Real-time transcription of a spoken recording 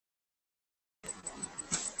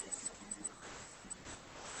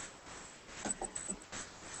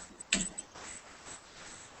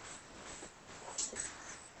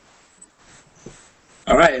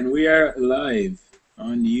All right, and we are live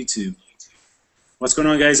on YouTube. What's going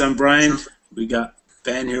on, guys? I'm Brian. We got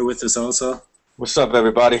Ben here with us also. What's up,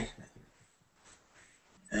 everybody?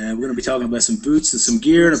 And we're going to be talking about some boots and some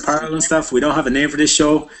gear and apparel and stuff. We don't have a name for this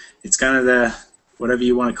show. It's kind of the whatever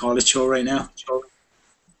you want to call this show right now.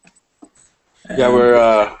 Yeah,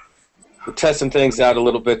 we're testing things out a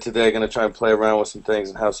little bit today. Going to try and play around with some things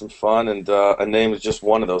and have some fun. And a name is just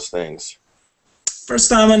one of those things. First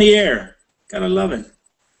time on the air. Gotta love it.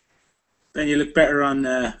 Ben, you look better on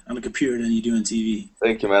the computer than you do on TV.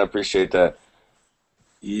 Thank you, man. I appreciate that.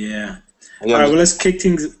 Yeah. All right. Well, let's kick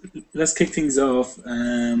things off.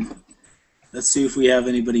 Let's see if we have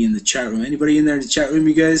anybody in the chat room. Anybody in there in the chat room,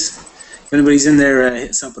 you guys? If anybody's in there,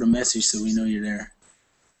 hit us up with a message so we know you're there.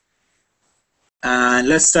 And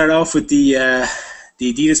let's start off with the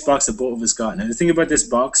Adidas box that both of us got. Now, the thing about this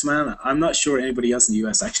box, man, I'm not sure anybody else in the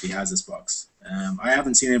US actually has this box. I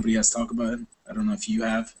haven't seen anybody else talk about it. I don't know if you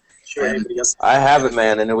have. Sure. I have it,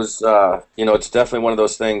 man, and it was, it's definitely one of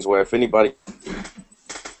those things where if anybody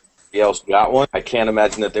else got one, I can't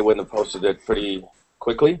imagine that they wouldn't have posted it pretty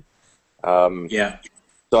quickly. Yeah.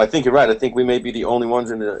 So I think you're right. I think we may be the only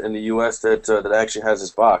ones in the U.S. that actually has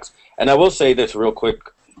this box. And I will say this real quick.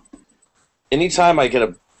 Anytime I get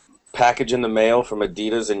a package in the mail from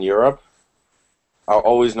Adidas in Europe, I'll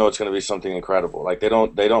always know it's going to be something incredible. Like they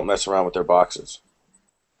don't mess around with their boxes.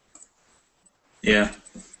 Yeah.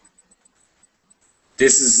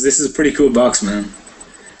 This is a pretty cool box, man.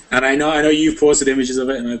 And I know you've posted images of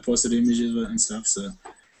it, and I've posted images of it and stuff. So,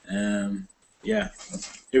 yeah,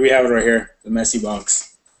 here we have it right here, the Messi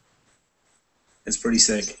box. It's pretty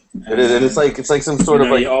sick. It is, and it's like some sort of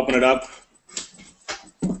like you open it up.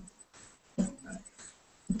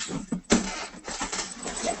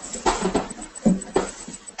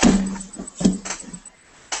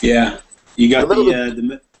 Yeah, you got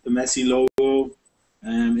the Messi logo,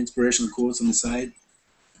 inspirational quotes on the side.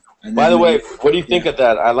 And by the way, what do you think of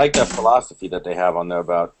that? I like that philosophy that they have on there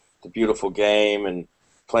about the beautiful game and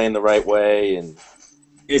playing the right way. And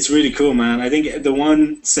it's really cool, man. I think the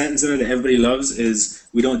one sentence in it that everybody loves is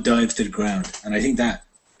 "We don't dive to the ground," and I think that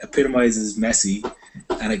epitomizes Messi,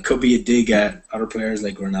 and it could be a dig at other players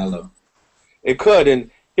like Ronaldo. It could,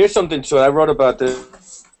 and here's something too. I wrote about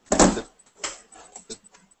this.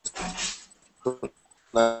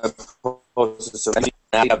 They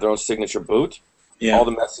have their own signature boot. Yeah. All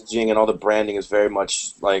the messaging and all the branding is very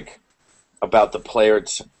much like about the player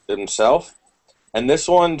himself. And this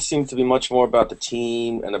one seemed to be much more about the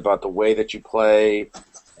team and about the way that you play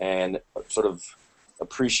and sort of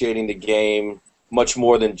appreciating the game much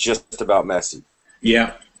more than just about Messi.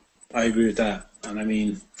 Yeah, I agree with that. And I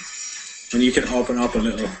mean, when you can open up a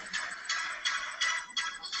little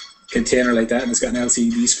container like that and it's got an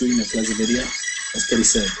LCD screen that plays a video, that's pretty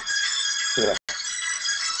sick. Yeah.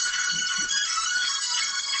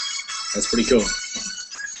 That's pretty cool.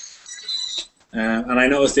 And I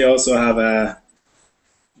noticed they also have a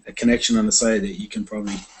connection on the side that you can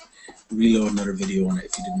probably reload another video on it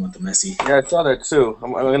if you didn't want the Messi. Yeah, I saw that too.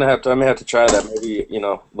 I may have to try that. Maybe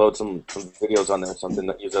load some videos on there, something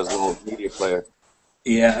that uses as a little media player.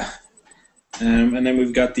 Yeah. And then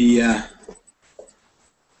we've got the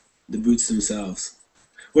boots themselves,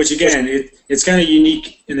 which again it's kind of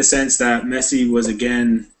unique in the sense that Messi was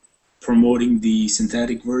again promoting the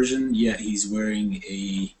synthetic version, yet he's wearing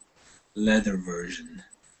a leather version.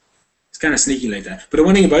 It's kind of sneaky like that. But the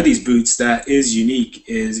one thing about these boots that is unique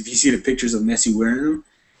is if you see the pictures of Messi wearing them,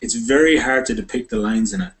 it's very hard to depict the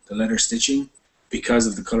lines in it, the leather stitching, because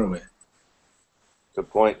of the colorway. Good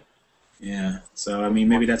point. Yeah, so I mean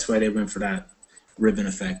maybe that's why they went for that ribbon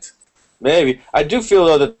effect. Maybe. I do feel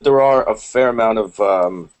though that there are a fair amount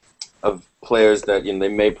of players that they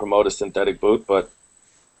may promote a synthetic boot, but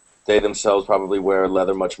they themselves probably wear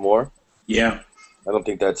leather much more. Yeah. I don't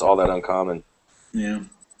think that's all that uncommon. Yeah.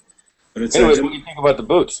 But it's anyways, what do you think about the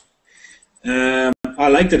boots? I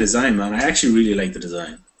like the design, man. I actually really like the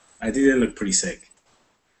design. I think they look pretty sick.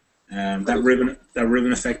 That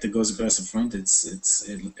ribbon effect that goes across the front,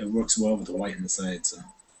 it works well with the white on the side. So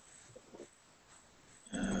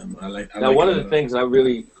one of the things I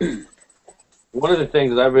really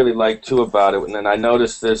like too about it, and I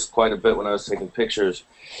noticed this quite a bit when I was taking pictures,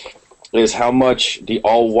 is how much the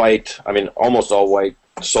almost all white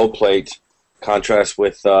sole plate contrasts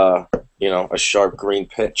with a sharp green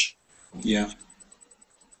pitch. Yeah.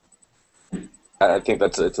 I think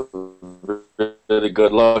it's a really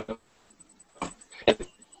good look.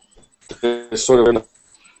 It's sort of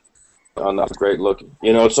great looking.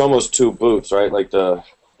 It's almost two boots, right? Like the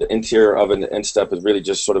interior of an instep is really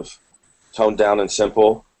just sort of toned down and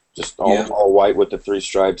simple, just Yeah. all white with the 3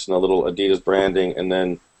 stripes and a little Adidas branding, and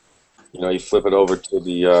then you flip it over to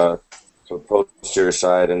the posterior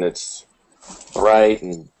side, and it's bright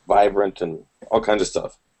and vibrant and all kinds of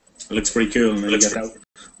stuff. It looks pretty cool, and then you got that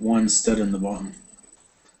one stud in the bottom.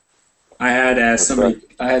 I had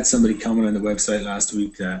somebody comment on the website last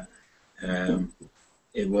week that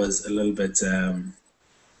it was a little bit,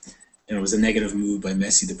 it was a negative move by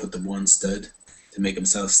Messi to put the one stud to make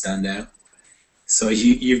himself stand out. So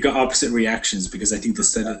you've got opposite reactions, because I think the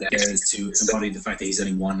stud there is to embody the fact that he's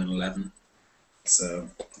only 1 in 11. So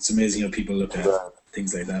it's amazing how people look at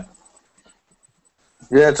things like that.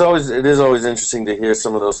 Yeah, it is always interesting to hear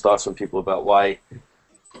some of those thoughts from people about why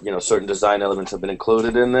certain design elements have been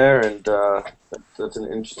included in there, and that's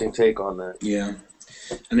an interesting take on that. Yeah,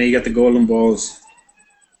 and then you got the golden balls,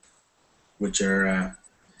 which are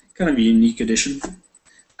kind of a unique addition.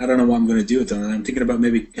 I don't know what I'm going to do with them. I'm thinking about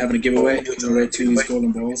maybe having a giveaway, two of these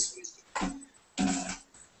golden balls.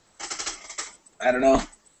 I don't know.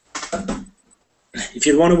 If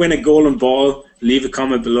you want to win a golden ball, leave a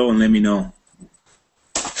comment below and let me know.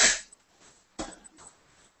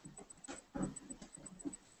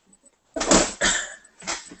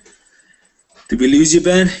 Did we lose you,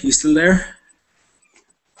 Ben? You still there?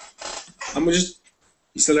 You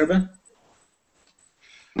still there, Ben?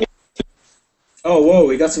 Oh, whoa,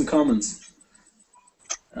 we got some comments.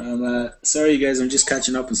 Sorry, you guys, I'm just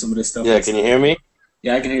catching up on some of this stuff. Yeah, can you hear me?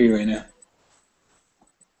 Yeah, I can hear you right now.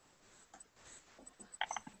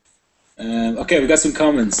 Okay, we got some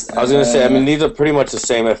comments. I was going to say, these are pretty much the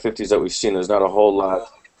same F50s that we've seen. There's not a whole lot.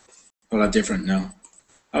 A lot different now.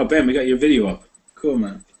 Oh, Ben, we got your video up. Cool,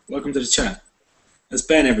 man. Welcome to the chat. That's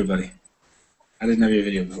Ben, everybody. I didn't have your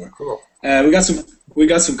video before. Cool. We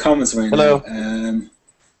got some comments right now. Hello.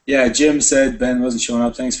 Yeah, Jim said Ben wasn't showing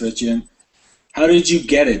up. Thanks for it, Jim. How did you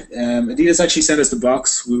get it? Adidas actually sent us the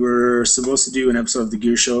box. We were supposed to do an episode of the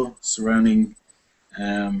Gear Show surrounding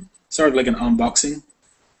sort of like an unboxing.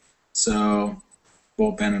 So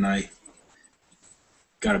both Ben and I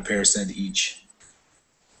got a pair sent each.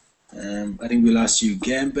 I think we lost you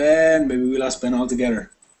again, Ben. Maybe we lost Ben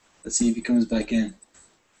altogether. Let's see if he comes back in.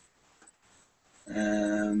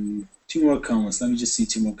 2 more comments. Let me just see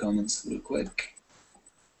 2 more comments real quick.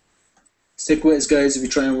 Stick with us, guys, if we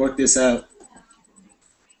try and work this out.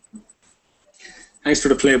 Thanks for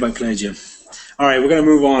the play-by-play, Jim. All right, we're going to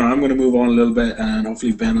move on. I'm going to move on a little bit, and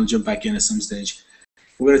hopefully Ben will jump back in at some stage.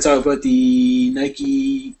 We're going to talk about the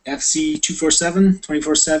Nike FC247,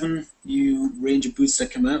 24/7, new range of boots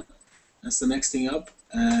that come out. That's the next thing up.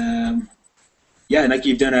 Yeah, Nike,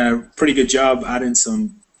 you've done a pretty good job adding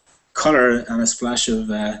some color and a splash of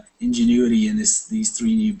ingenuity in these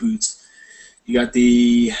 3 new boots. You got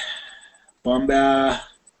the Bomba,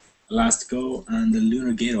 Elastico, and the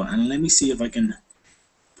Lunar Gator. And let me see if I can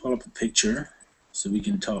pull up a picture so we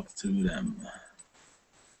can talk through them.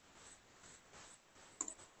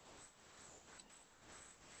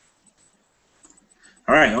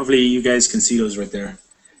 All right, hopefully you guys can see those right there.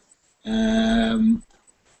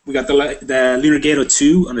 We got the Lunar Gator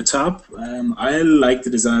 2 on the top. I like the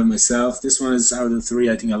design myself. This one is out of the 3,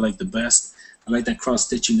 I think I like the best. I like that cross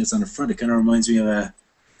stitching that's on the front. It kind of reminds me of a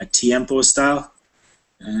Tiempo style.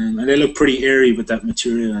 And they look pretty airy with that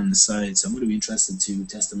material on the side, so I'm going to be interested to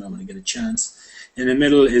test them out when I get a chance. In the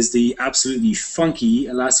middle is the absolutely funky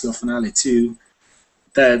Elastico Finale 2.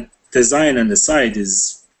 That design on the side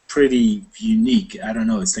is pretty unique. I don't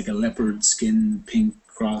know, it's like a leopard skin pink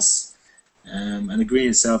cross. And the green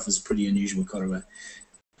itself is a pretty unusual colorway.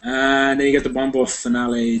 And then you got the Bomba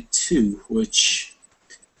Finale 2, which,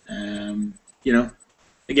 again,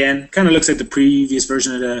 kind of looks like the previous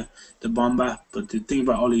version of the Bomba. But the thing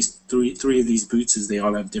about all these three of these boots is they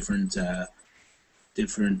all have different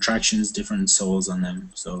tractions, different soles on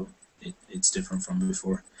them. So it's different from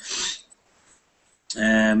before.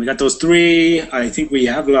 We got those 3. I think we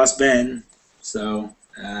have lost Ben. So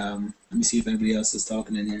let me see if anybody else is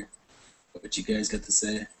talking in here. What you guys got to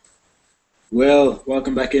say? Will,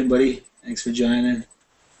 welcome back in, buddy. Thanks for joining.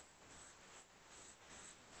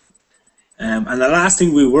 And the last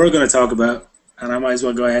thing we were going to talk about, and I might as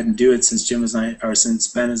well go ahead and do it since since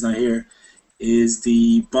Ben is not here, is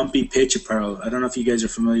the Bumpy Pitch apparel. I don't know if you guys are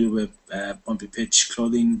familiar with Bumpy Pitch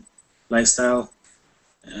clothing lifestyle.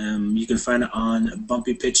 You can find it on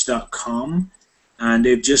bumpypitch.com, and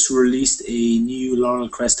they've just released a new Laurel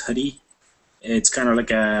Crest hoodie. It's kind of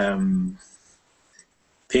like a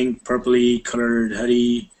pink, purpley colored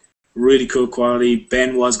hoodie. Really cool quality.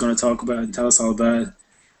 Ben was going to talk about it and tell us all about it.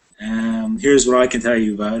 Here's what I can tell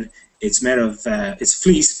you about it. It's made of, it's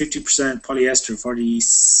fleece, 50% polyester,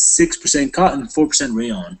 46% cotton, 4%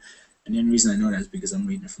 rayon. And the only reason I know that is because I'm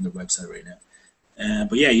reading it from their website right now.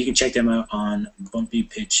 But yeah, you can check them out on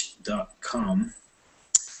bumpypitch.com.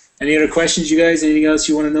 Any other questions, you guys? Anything else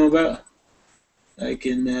you want to know about? I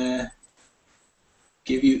can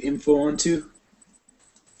give you info onto.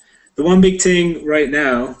 The one big thing right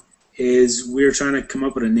now is we're trying to come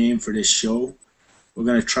up with a name for this show. We're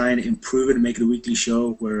going to try and improve it and make it a weekly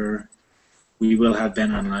show where we will have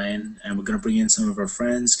Ben online, and we're going to bring in some of our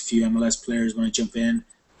friends. A few MLS players want to jump in,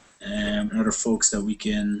 and other folks that we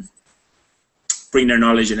can bring their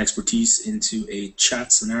knowledge and expertise into a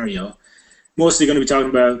chat scenario. Mostly going to be talking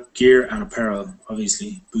about gear and apparel,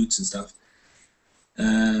 obviously, boots and stuff.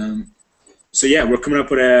 So yeah, we're coming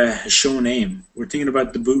up with a show name. We're thinking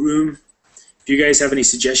about the Boot Room. If you guys have any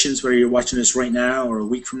suggestions, whether you're watching this right now or a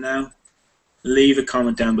week from now, leave a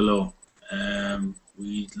comment down below.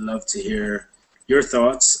 We'd love to hear your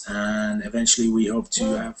thoughts, and eventually we hope to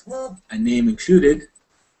have a name included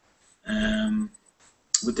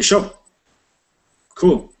with the show.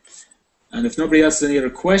 Cool. And if nobody else has any other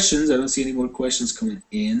questions, I don't see any more questions coming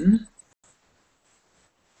in.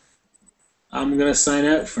 I'm going to sign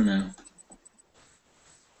out for now.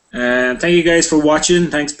 Thank you guys for watching.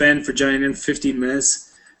 Thanks, Ben, for joining in 15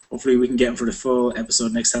 minutes. Hopefully we can get him for the full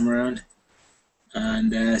episode next time around.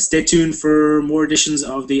 And stay tuned for more editions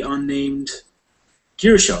of the unnamed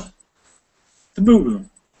Gear Show, the Boot Room.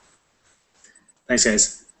 Thanks,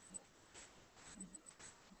 guys.